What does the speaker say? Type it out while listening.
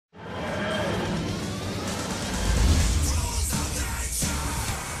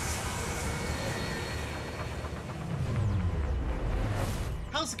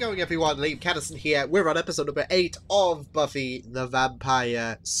How's it going, everyone? Liam Catterson here. We're on episode number 8 of Buffy the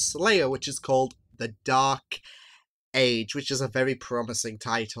Vampire Slayer, which is called The Dark Age, which is a very promising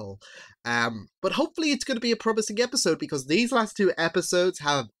title. But hopefully it's going to be a promising episode, because these last 2 episodes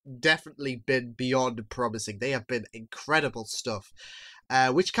have definitely been beyond promising. They have been incredible stuff,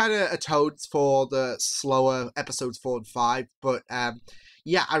 which kind of atones for the slower episodes 4 and 5, but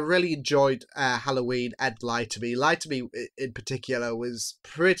yeah, I really enjoyed Halloween and Lie to Me. Lie to Me, in particular, was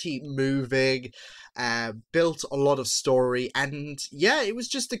pretty moving, built a lot of story, and yeah, it was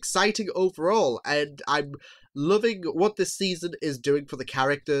just exciting overall, and I'm loving what this season is doing for the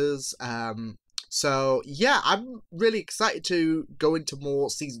characters. So yeah, I'm really excited to go into more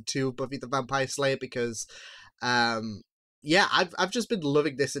season 2 of Buffy the Vampire Slayer, because yeah, I've just been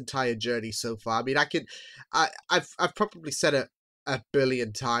loving this entire journey so far. I mean, I've probably said it a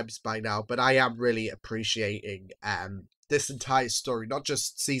billion times by now, but I am really appreciating this entire story, not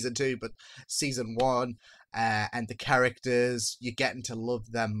just season 2, but season 1, and the characters. You're getting to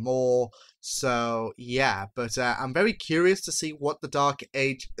love them more. So yeah, but I'm very curious to see what the Dark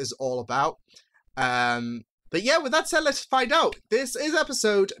Age is all about. But yeah, with that said, let's find out. This is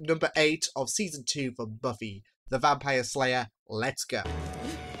episode number 8 of season 2 for Buffy the Vampire Slayer. Let's go.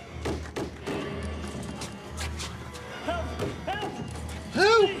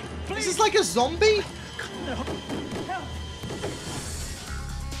 Who? Is this like a zombie?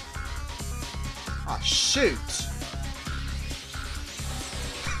 Ah, shoot.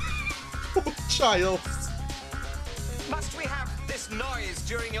 Oh, Giles. Must we have this noise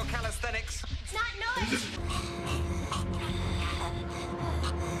during your calisthenics? It's not noise!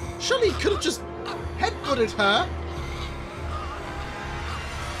 Surely he could have just headbutted her.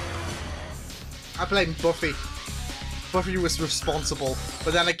 I blame Buffy. Buffy was responsible.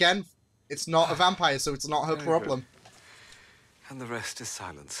 But then again, it's not a vampire, so it's not her problem. And the rest is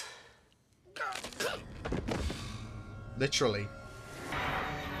silence. Literally.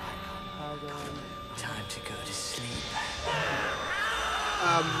 Time to go to sleep.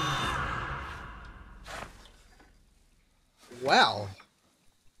 Well.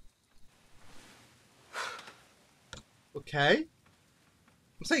 Okay.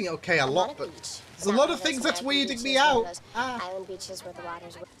 I'm saying okay a lot, but there's a lot of things that's weirding me out. Island beaches where the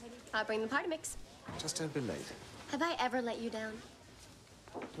water's... I'll bring the party mix. Just don't be late. Have I ever let you down?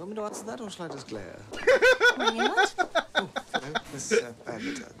 Do you want me to answer that, or shall I just glare? What? Oh, hello, Miss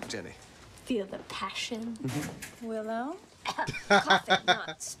Jenny. Feel the passion. Willow? Coughing,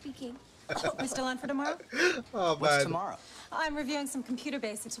 not speaking. We're still on for tomorrow? Oh, What's man. tomorrow? I'm reviewing some computer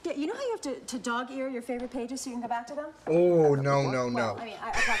basics. Yeah, you know how you have to dog ear your favorite pages so you can go back to them? Oh, no, no, Well, no. I mean,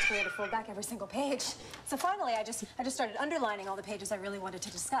 I practically had to fold back every single page. So finally, I just started underlining all the pages I really wanted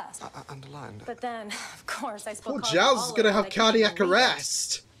to discuss. Underlined. But then, of course, I spoke. Poor Giles is gonna have cardiac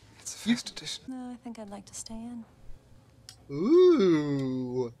arrest. It's the first edition. No, I think I'd like to stay in.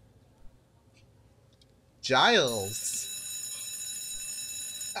 Ooh. Giles.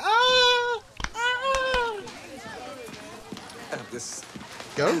 Ah! Ah! This.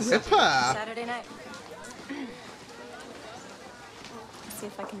 Go Ripper. Saturday night. See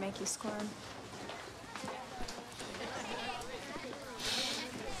if I can make you squirm.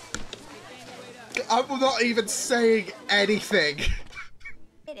 I'm not even saying anything.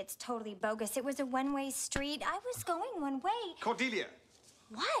 It's totally bogus. It was a one-way street. I was going one way. Cordelia.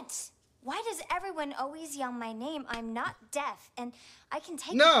 What? Why does everyone always yell my name? I'm not deaf, and I can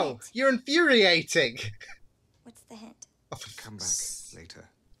take a No, hint. you're infuriating. What's the hint? Come back later.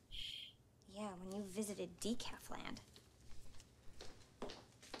 Yeah, when you visited Decafland.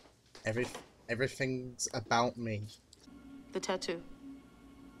 Everything's about me. The tattoo.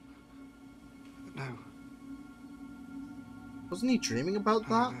 No. Wasn't he dreaming about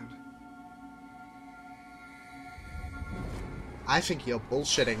that? I think you're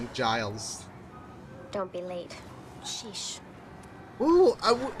bullshitting, Giles. Don't be late. Sheesh. Ooh,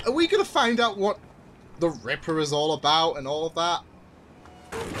 are we gonna find out what the Ripper is all about and all of that?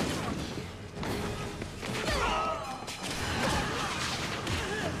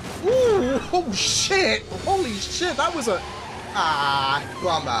 Ooh, oh shit! Holy shit, that was a... Ah,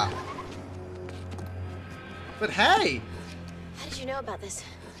 bummer. But hey! How did you know about this?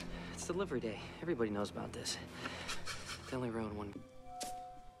 It's delivery day. Everybody knows about this. They only ruin one.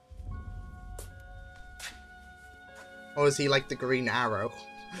 Or is he like the Green Arrow?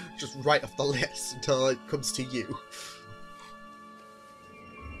 Just right off the list until it comes to you.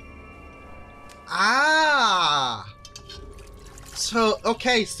 Ah! So,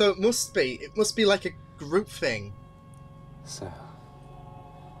 okay, so it must be like a group thing. So,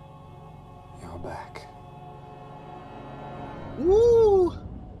 you're back. Woo!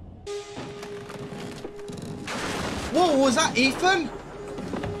 Whoa, was that Ethan?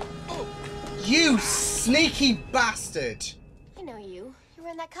 You sneaky bastard! I know you. You were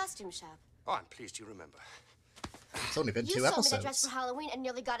in that costume shop. Oh, I'm pleased you remember. It's only been You 2 sold me that dress episodes. for Halloween and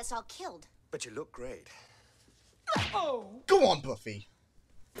nearly got us all killed. But you look great. Go on, Buffy.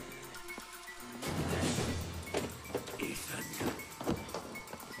 Ethan.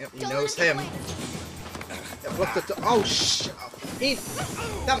 Yep, he Don't knows let him. it Yep, look at the oh shit.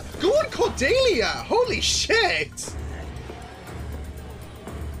 Go on, Cordelia! Holy shit!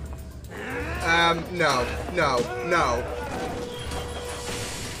 No.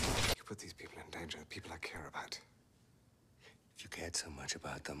 You put these people in danger, the people I care about. If you cared so much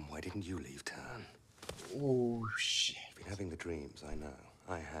about them, why didn't you leave town? Oh shit. You've been having the dreams, I know.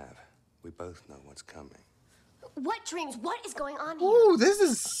 I have. We both know what's coming. What dreams? What is going on here? Ooh, this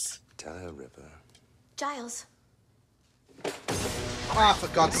is. Tell her, Ripper. Giles. Ah, for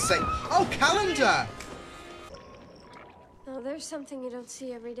God's sake. Oh, calendar! Oh, there's something you don't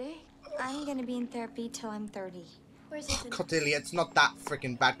see every day. I'm gonna be in therapy till I'm 30. Where's Ethan? Cordelia, it's not that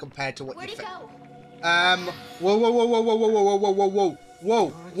freaking bad compared to what Where'd you he think. go?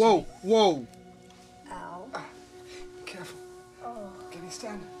 Whoa. Ow. Careful. Can you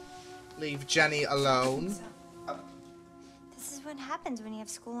stand? Leave Jenny alone. This is what happens when you have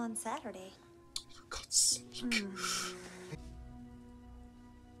school on Saturday. For God's sake.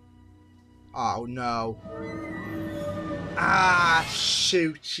 Oh no. Ah,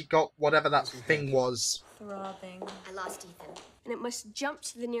 shoot. She got whatever that thing was. Throbbing. I lost Ethan. And it must jump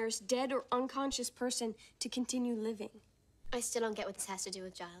to the nearest dead or unconscious person to continue living. I still don't get what this has to do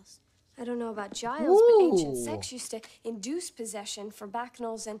with Giles. I don't know about Giles, but ancient Ooh. sex used to induce possession for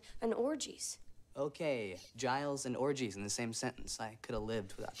bacchanals and orgies. Okay, Giles and orgies in the same sentence. I could have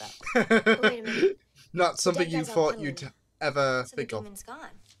lived without that. Oh, wait a minute. Not something dead you guy's on thought penalty. you'd ever So the think of. demon's gone.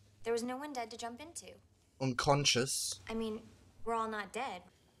 There was no one dead to jump into. Unconscious. I mean, we're all not dead.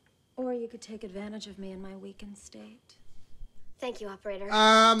 Or you could take advantage of me in my weakened state. Thank you, operator.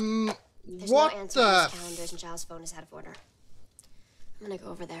 There's What no answer on the? these calendars, and Giles' phone is out of order. I'm gonna go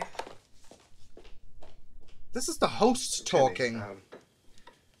over there. This is the host talking.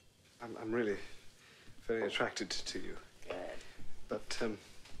 Jenny, I'm really very attracted to you. But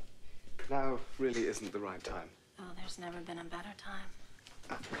now really isn't the right time. Oh, there's never been a better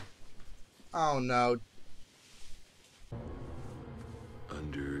time. Oh no.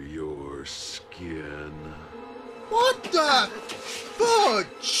 Under your skin. What the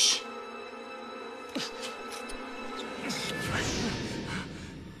fudge?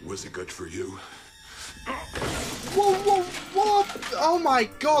 Was it good for you? Whoa! Oh my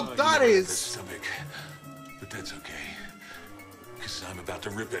God, that You know, the is. stomach. But that's okay. Because I'm about to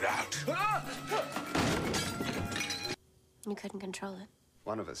rip it out. You couldn't control it.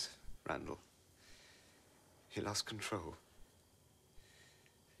 One of us, Randall. He lost control.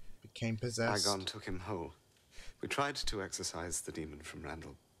 Became possessed. Agon took him whole. We tried to exorcise the demon from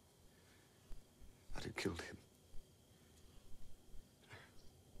Randall. But it killed him.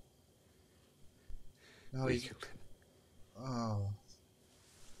 No, We he. killed him. Oh.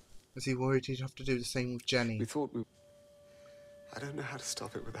 Was he worried he'd have to do the same with Jenny? We thought we... I don't know how to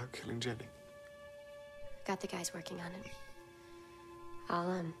stop it without killing Jenny. Got the guys working on it.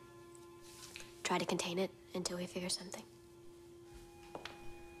 I'll, try to contain it until we figure something.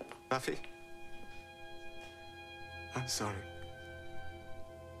 Buffy? I'm sorry.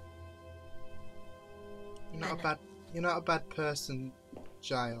 You're not a bad person,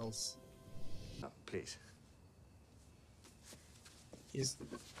 Giles. No, please.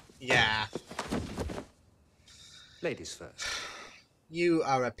 Yeah. Ladies first. You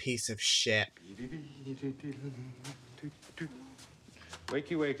are a piece of shit.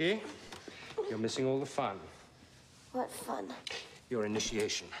 Wakey, wakey. You're missing all the fun. What fun. Your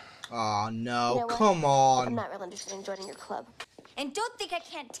initiation. Oh no, You know what? come I'm on. not real interested in joining your club. And don't think I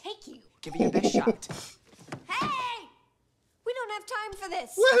can't take you. Give it your best shot. Hey! We don't have time for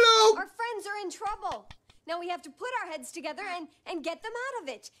this. Willow! Our friends are in trouble. Now we have to put our heads together and get them out of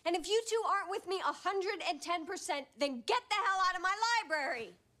it. And if you two aren't with me 110%, then get the hell out of my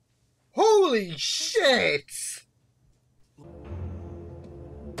library. Holy shit!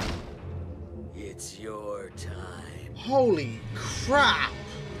 It's your time. Holy crap!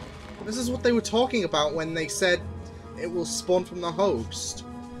 This is what they were talking about when they said it will spawn from the host.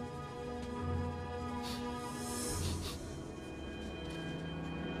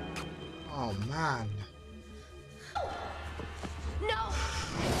 Oh man. No!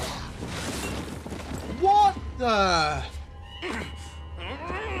 What the?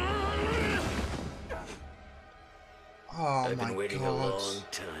 Oh I've my been waiting a God. long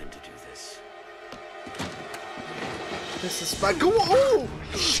time to do this. This is bad. Go on! Oh!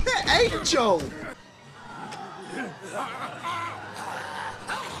 Shit, Angel!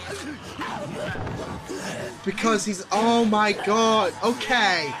 Because he's... Oh my god!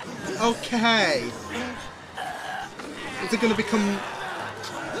 Okay! Okay! Is it gonna become...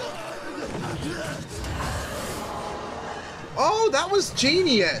 Oh, that was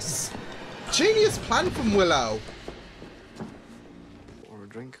genius! Genius plan from Willow! Or a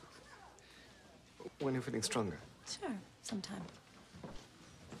drink? When you're feeling stronger. Sure, sometime.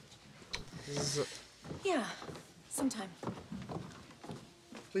 Yeah, sometime.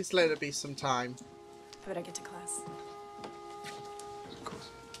 Please let it be some time. I better get to class. Of course.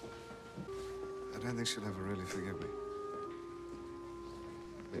 I don't think she'll ever really forgive me.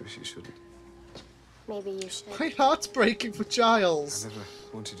 Maybe she shouldn't. Maybe you should. My heart's breaking for Giles. I never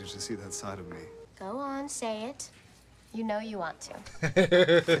wanted you to see that side of me. Go on, say it. You know you want to.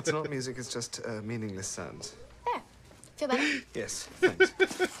 It's not music, it's just meaningless sounds. There. Feel better? Yes, thanks.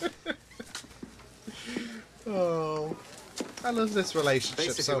 Oh, I love this relationship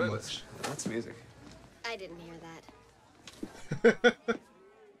Basic so awareness. much. That's music. I didn't hear that.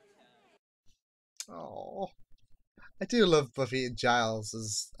 Oh, I do love Buffy and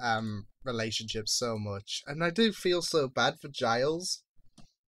Giles' relationship so much, and I do feel so bad for Giles.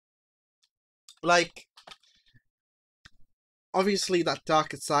 Like, obviously that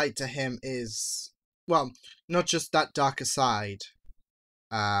darker side to him is, well, not just that darker side,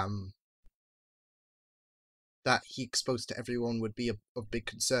 that he exposed to everyone would be a big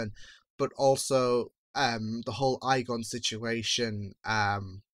concern, but also the whole Igon situation,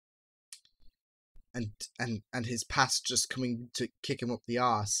 and his past just coming to kick him up the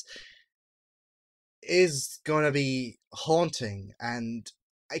arse is going to be haunting, and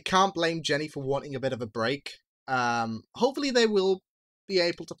I can't blame Jenny for wanting a bit of a break. Hopefully they will be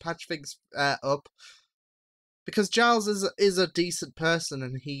able to patch things up, because Giles is a decent person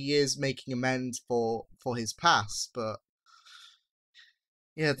and he is making amends for his past, but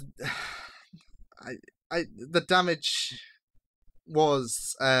yeah, the damage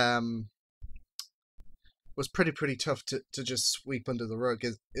was pretty tough to just sweep under the rug,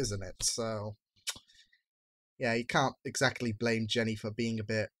 isn't it? So yeah, you can't exactly blame Jenny for being a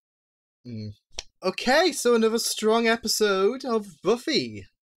bit... Okay, so another strong episode of Buffy.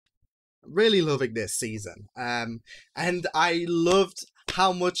 Really loving this season. And I loved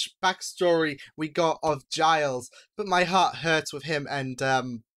how much backstory we got of Giles, but my heart hurts with him and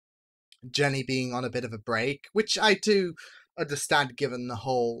Jenny being on a bit of a break, which I do understand given the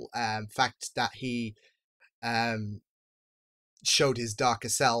whole fact that he showed his darker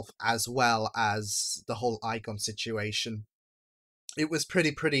self, as well as the whole Igon situation. It was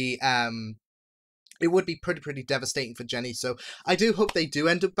pretty it would be pretty devastating for Jenny, so I do hope they do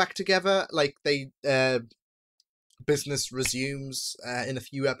end up back together, like they business resumes in a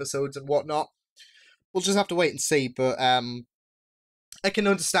few episodes and whatnot. We'll just have to wait and see, but I can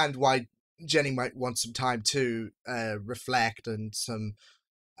understand why Jenny might want some time to reflect and some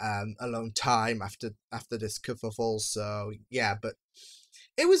alone time after this kerfuffle. So yeah, but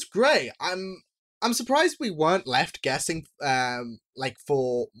it was great. I'm surprised we weren't left guessing like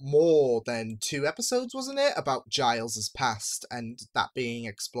for more than 2 episodes, wasn't it, about Giles's past and that being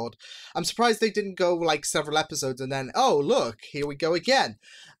explored. I'm surprised they didn't go like several episodes and then, oh look, here we go again.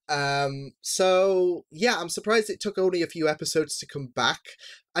 So yeah, I'm surprised it took only a few episodes to come back.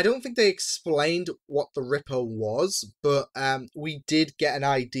 I don't think they explained what the Ripper was, but we did get an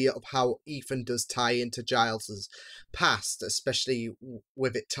idea of how Ethan does tie into Giles's past, especially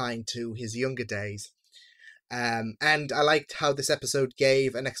with it tying to his younger days. And I liked how this episode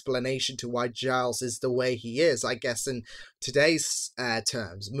gave an explanation to why Giles is the way he is, I guess in today's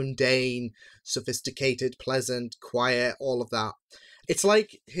terms. Mundane, sophisticated, pleasant, quiet, all of that. It's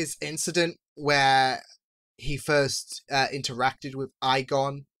like his incident where he first interacted with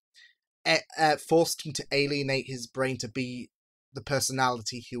Igon forced him to alienate his brain to be the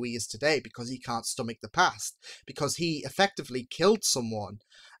personality who he is today, because he can't stomach the past, because he effectively killed someone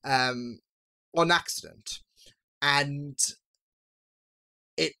on accident. And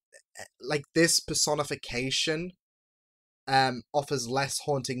it, like, this personification offers less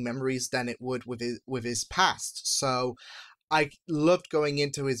haunting memories than it would with his past. So I loved going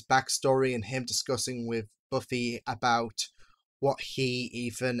into his backstory and him discussing with Buffy about what he,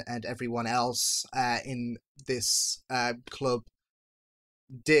 Ethan, and everyone else in this club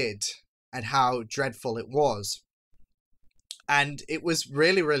did and how dreadful it was. And it was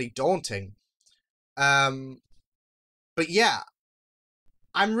really daunting. But yeah,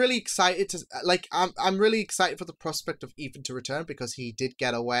 I'm really excited to, like, I'm really excited for the prospect of Ethan to return, because he did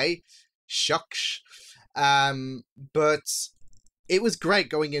get away. Shucks. But it was great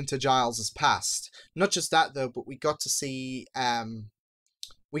going into Giles's past. Not just that though, but we got to see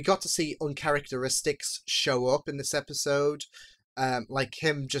uncharacteristics show up in this episode, like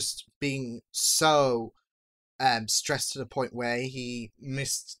him just being so stressed to the point where he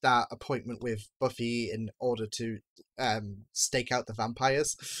missed that appointment with Buffy in order to stake out the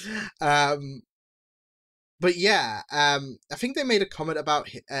vampires. But yeah, I think they made a comment about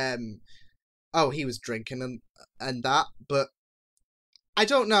he was drinking and that, but I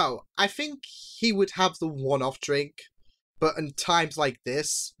don't know. I think he would have the one-off drink, but in times like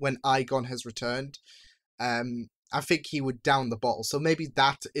this, when Igon has returned, I think he would down the bottle. So maybe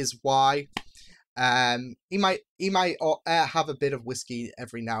that is why. He might have a bit of whiskey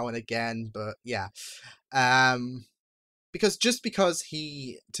every now and again, but yeah. Because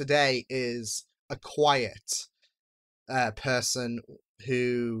he today is a quiet person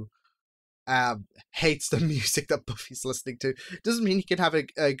who hates the music that Buffy's listening to, doesn't mean he can have a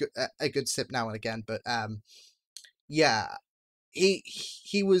good sip now and again, but yeah,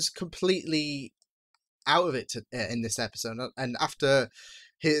 he was completely out of it in this episode, and after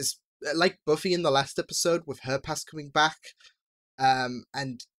his, like Buffy in the last episode with her past coming back,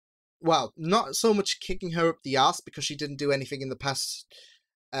 and well, not so much kicking her up the arse because she didn't do anything in the past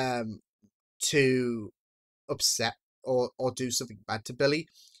to upset or do something bad to Billy,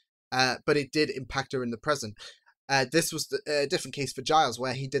 but it did impact her in the present. This was a different case for Giles,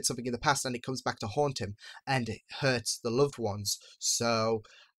 where he did something in the past and it comes back to haunt him, and it hurts the loved ones. So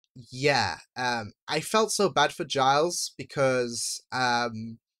yeah, I felt so bad for Giles because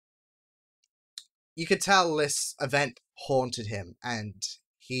you could tell this event haunted him, and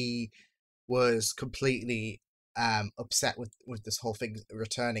he was completely upset with this whole thing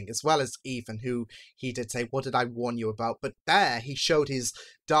returning, as well as Ethan, who he did say, "What did I warn you about?" But there he showed his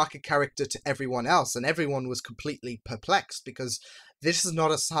darker character to everyone else, and everyone was completely perplexed because this is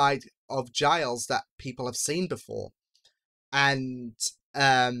not a side of Giles that people have seen before. And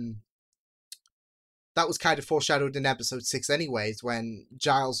that was kind of foreshadowed in episode 6 anyways, when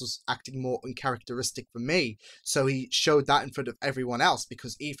Giles was acting more uncharacteristic for me. So he showed that in front of everyone else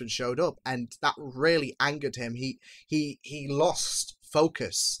because Ethan showed up, and that really angered him. He lost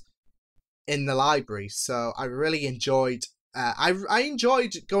focus in the library. So I really enjoyed I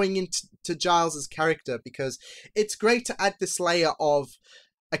enjoyed going into Giles's character, because it's great to add this layer of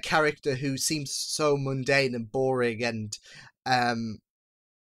a character who seems so mundane and boring, and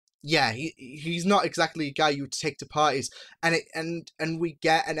yeah, he's not exactly a guy you would take to parties, and we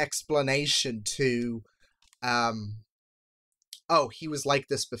get an explanation to he was like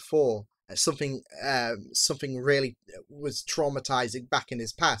this before. Something really was traumatizing back in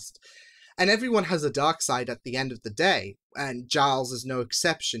his past. And everyone has a dark side at the end of the day, and Giles is no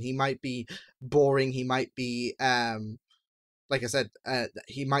exception. He might be boring, he might be like I said,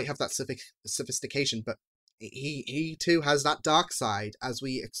 he might have that sophistication, but he too has that dark side, as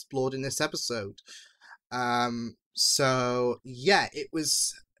we explored in this episode. So yeah, it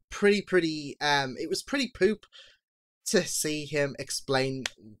was pretty poop to see him explain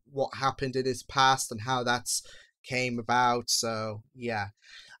what happened in his past and how that's came about. So yeah,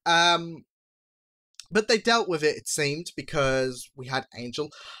 but they dealt with it seemed, because we had Angel.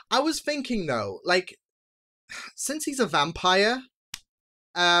 I was thinking though, like, since he's a vampire,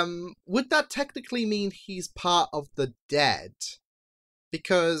 would that technically mean he's part of the dead?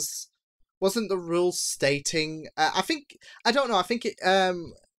 Because wasn't the rule stating, I think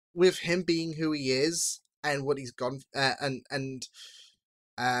it, with him being who he is and what he's gone, and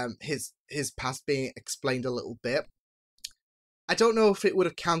his past being explained a little bit, I don't know if it would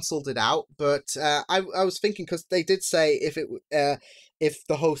have cancelled it out, but I was thinking, because they did say if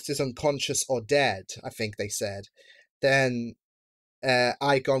the host is unconscious or dead, I think they said, then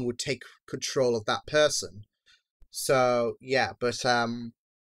Igon would take control of that person. So yeah, but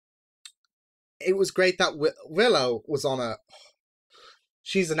it was great that Willow was on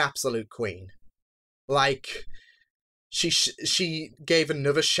she's an absolute queen. Like, she gave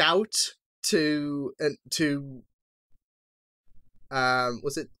another shout to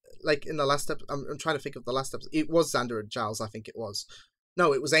was it like in the last episode? I'm trying to think of the last episode. It was Xander and Giles, I think it was.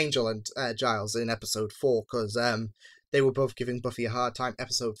 No, it was Angel and Giles in episode 4, because they were both giving Buffy a hard time.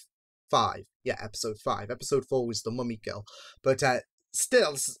 Episode 5. Yeah, episode 5. Episode 4 was the mummy girl. But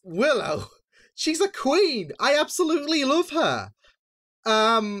still, Willow, she's a queen. I absolutely love her.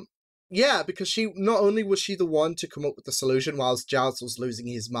 Yeah, because she, not only was she the one to come up with the solution whilst Giles was losing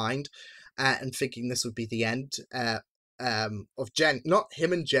his mind and thinking this would be the end of Jen, not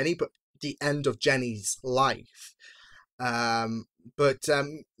him and Jenny, but the end of Jenny's life. Yeah,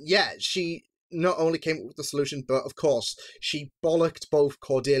 she not only came up with the solution, but of course, she bollocked both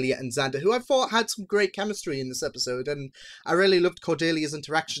Cordelia and Xander, who I thought had some great chemistry in this episode, and I really loved Cordelia's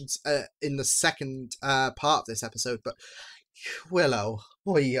interactions in the second part of this episode, but Willow,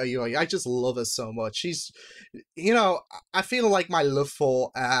 oi, oi, oi, I just love her so much. She's, you know, I feel like my love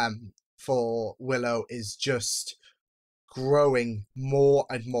for Willow is just growing more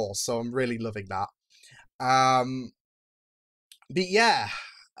and more, so I'm really loving that. But yeah,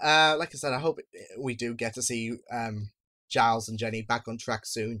 like I said, I hope we do get to see Giles and Jenny back on track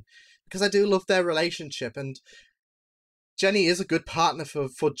soon, because I do love their relationship, and Jenny is a good partner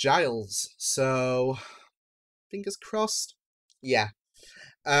for Giles, so fingers crossed. Yeah.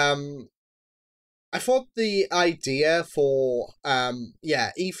 I thought the idea for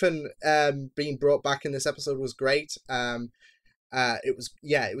Ethan being brought back in this episode was great. It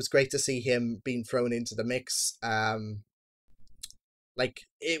was great to see him being thrown into the mix. Like,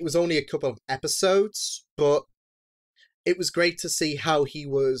 it was only a couple of episodes, but it was great to see how he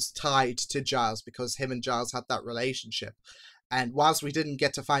was tied to Giles, because him and Giles had that relationship. And whilst we didn't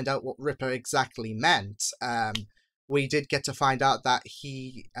get to find out what Ripper exactly meant, we did get to find out that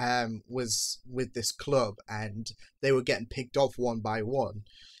he was with this club, and they were getting picked off one by one.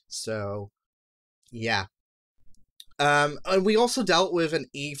 So, yeah. And we also dealt with an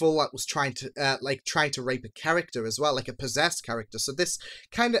evil that was trying to rape a character as well, like a possessed character. So this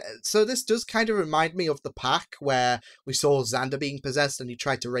does kind of remind me of the Pack, where we saw Xander being possessed and he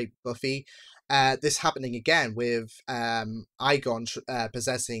tried to rape Buffy. This happening again with Igon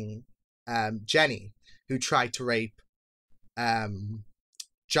possessing Jenny, who tried to rape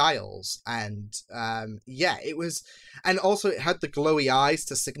Giles, and it was, and also it had the glowy eyes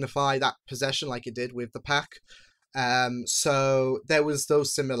to signify that possession, like it did with the Pack. So there was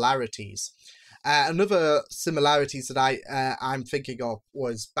those similarities. Another similarities that I'm thinking of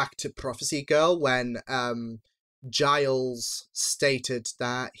was back to Prophecy Girl, when Giles stated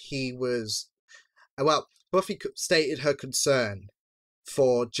that he was, Buffy stated her concern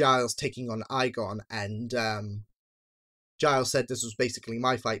for Giles taking on Igon, and Giles said this was basically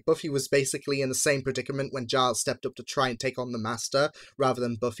my fight. Buffy was basically in the same predicament when Giles stepped up to try and take on the Master rather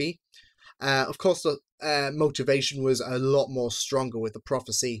than Buffy. Of course, the motivation was a lot more stronger with the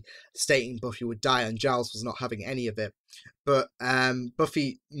prophecy stating Buffy would die, and Giles was not having any of it. But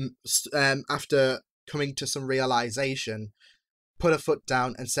Buffy, after coming to some realization, put her foot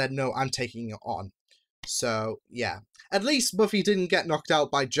down and said, "No, I'm taking it on." So, yeah. At least Buffy didn't get knocked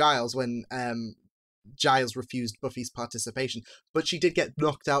out by Giles when Giles refused Buffy's participation, but she did get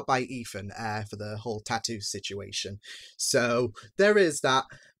knocked out by Ethan for the whole tattoo situation. So there is that.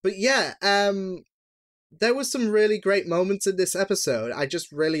 But yeah, there was some really great moments in this episode. I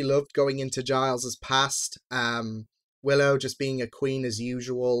just really loved going into Giles's past. Willow just being a queen as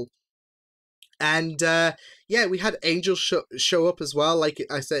usual. And we had Angel show up as well. Like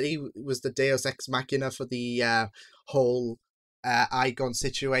I said, he was the Deus Ex Machina for the whole Igon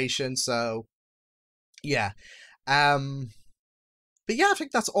situation. So yeah. But yeah, I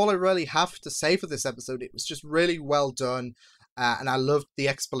think that's all I really have to say for this episode. It was just really well done. And I loved the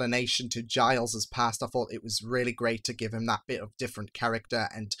explanation to Giles's past. I thought it was really great to give him that bit of different character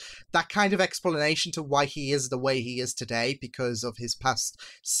and that kind of explanation to why he is the way he is today because of his past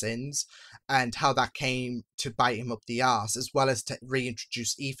sins and how that came to bite him up the arse, as well as to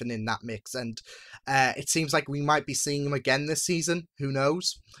reintroduce Ethan in that mix. And it seems like we might be seeing him again this season. Who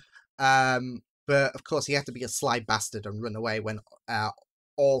knows? But of course, he had to be a sly bastard and run away when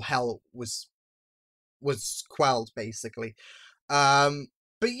all hell was quelled, basically. But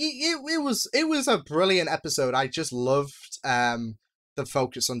it was a brilliant episode. I just loved the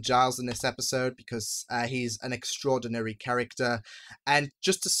focus on Giles in this episode because he's an extraordinary character, and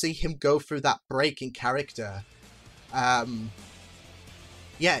just to see him go through that break in character,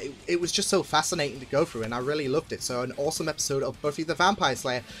 it was just so fascinating to go through, and I really loved it. So an awesome episode of Buffy the Vampire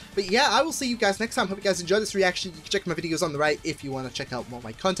Slayer. But yeah, I will see you guys next time. Hope you guys enjoyed this reaction. You can check my videos on the right if you want to check out more of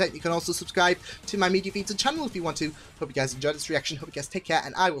my content. You can also subscribe to my media feeds and channel if you want to. Hope you guys enjoyed this reaction. Hope you guys take care,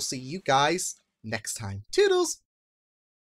 and I will see you guys next time. Toodles!